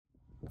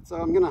So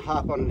I'm going to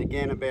harp on it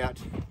again about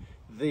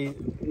the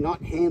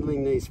not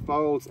handling these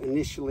foals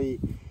initially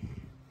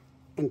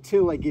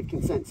until they give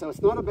consent. So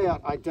it's not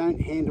about I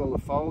don't handle the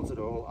foals at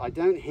all. I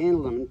don't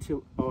handle them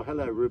until, oh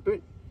hello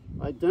Rupert,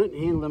 I don't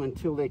handle them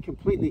until they're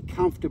completely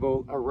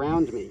comfortable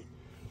around me.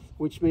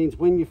 Which means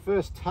when you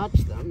first touch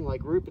them,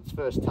 like Rupert's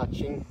first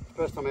time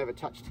I ever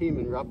touched him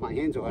and rubbed my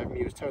hands all over him,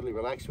 he was totally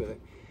relaxed with it.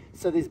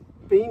 So there's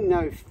been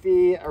no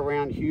fear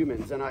around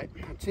humans. And I'll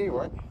tell you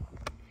what,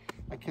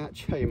 I can't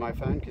show you my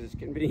phone because it's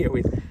getting video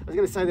with. I was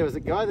going to say there was a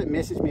guy that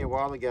messaged me a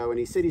while ago and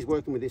he said he's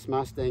working with this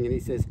Mustang and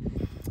he says,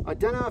 I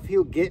don't know if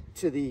he'll get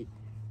to the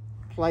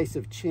place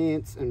of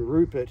Chance and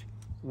Rupert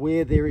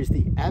where there is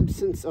the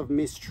absence of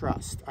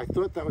mistrust. I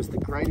thought that was the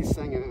greatest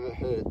thing I've ever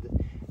heard.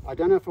 I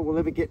don't know if it will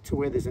ever get to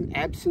where there's an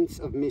absence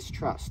of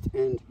mistrust.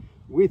 And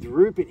with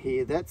Rupert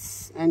here,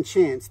 and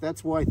Chance,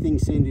 that's why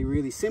things seem to be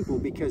really simple,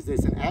 because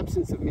there's an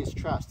absence of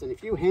mistrust. And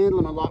if you handle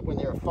them a lot when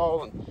they're a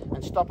foal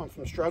and stop them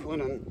from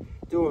struggling and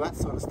do all that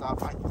sort of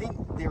stuff, I think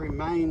there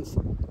remains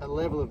a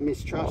level of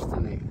mistrust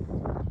in there.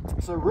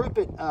 So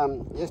Rupert,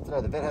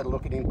 yesterday the vet had a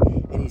look at him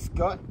and he's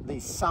got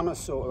these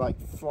somersault, like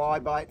fly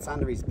bites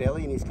under his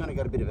belly, and he's kind of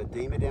got a bit of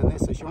edema down there.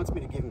 So she wants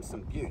me to give him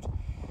some Bute.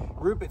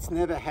 Rupert's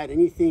never had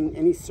any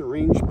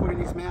syringe put in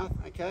his mouth,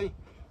 okay?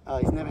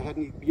 He's never had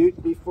any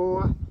Bute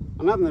before.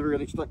 And I've never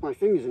really stuck my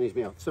fingers in his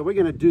mouth. So we're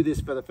going to do this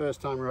for the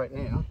first time right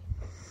now.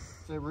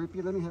 So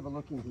Rupert, let me have a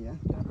look in here.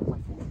 Don't put my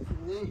fingers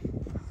in there,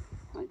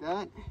 like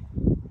that.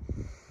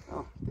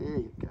 Oh, there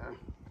you go.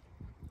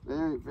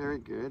 Very, very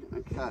good.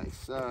 Okay,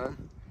 so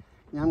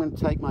now I'm going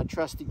to take my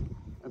trusty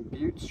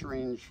Bute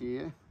syringe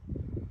here,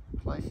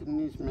 place it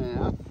in his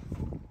mouth,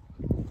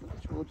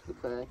 towards the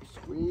back,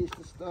 squeeze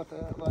the stuff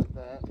out like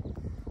that,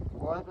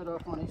 wipe it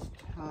off on his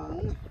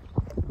tongue,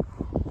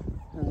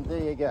 and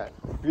there you go.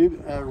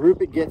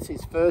 Rupert gets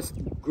his first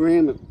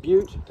gram of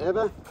Bute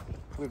ever.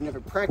 We've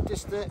never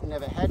practiced it,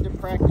 never had to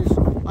practice.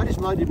 I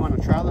just loaded him on a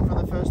trailer for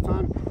the first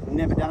time,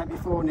 never done it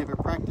before, never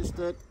practiced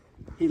it.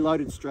 He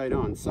loaded straight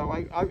on. So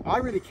I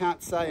really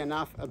can't say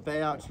enough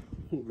about,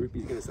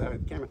 Rupert's going to say it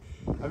with the camera,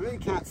 I really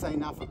can't say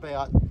enough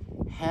about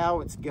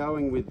how it's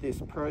going with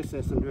this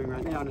process I'm doing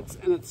right now. And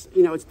it's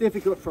you know, it's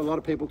difficult for a lot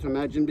of people to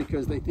imagine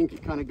because they think you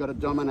kind of got to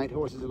dominate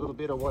horses a little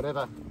bit or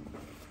whatever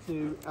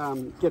to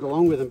get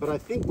along with them. But I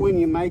think when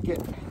you make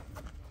it,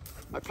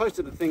 I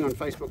posted a thing on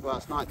Facebook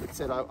last night that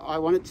said I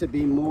want it to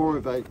be more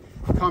of a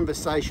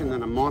conversation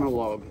than a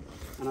monologue.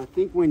 And I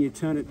think when you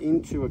turn it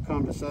into a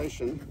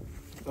conversation,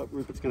 oh,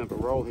 Rupert's going to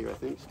have a roll here, I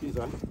think, excuse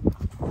me. I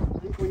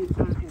think when you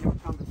turn it into a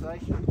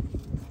conversation,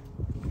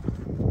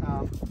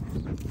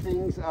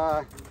 things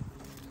are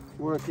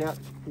work out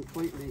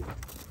completely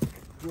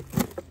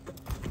different.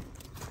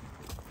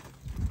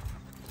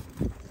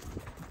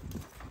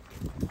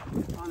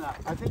 Oh no,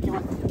 I think you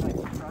want to take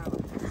the trailer.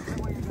 Is that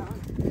where you're going?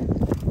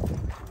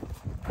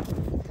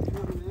 Is that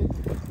where you're taking me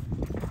to?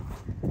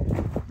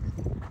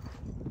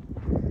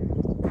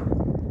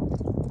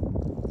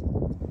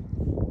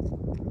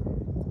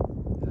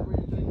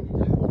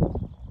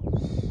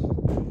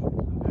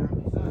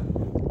 Apparently so.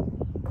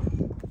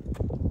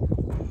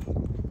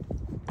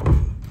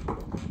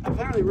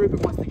 Apparently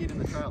Rupert wants to get in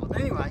the trailer. But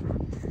anyway,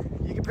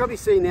 you can probably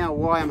see now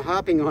why I'm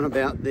harping on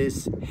about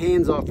this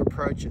hands-off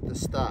approach at the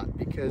start,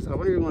 because I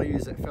really want to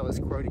use that fella's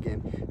quote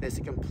again. There's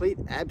a complete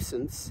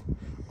absence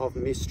of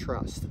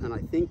mistrust, and I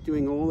think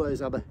doing all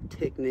those other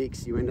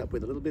techniques you end up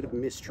with a little bit of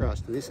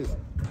mistrust, and this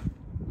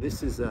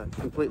is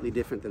completely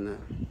different than that.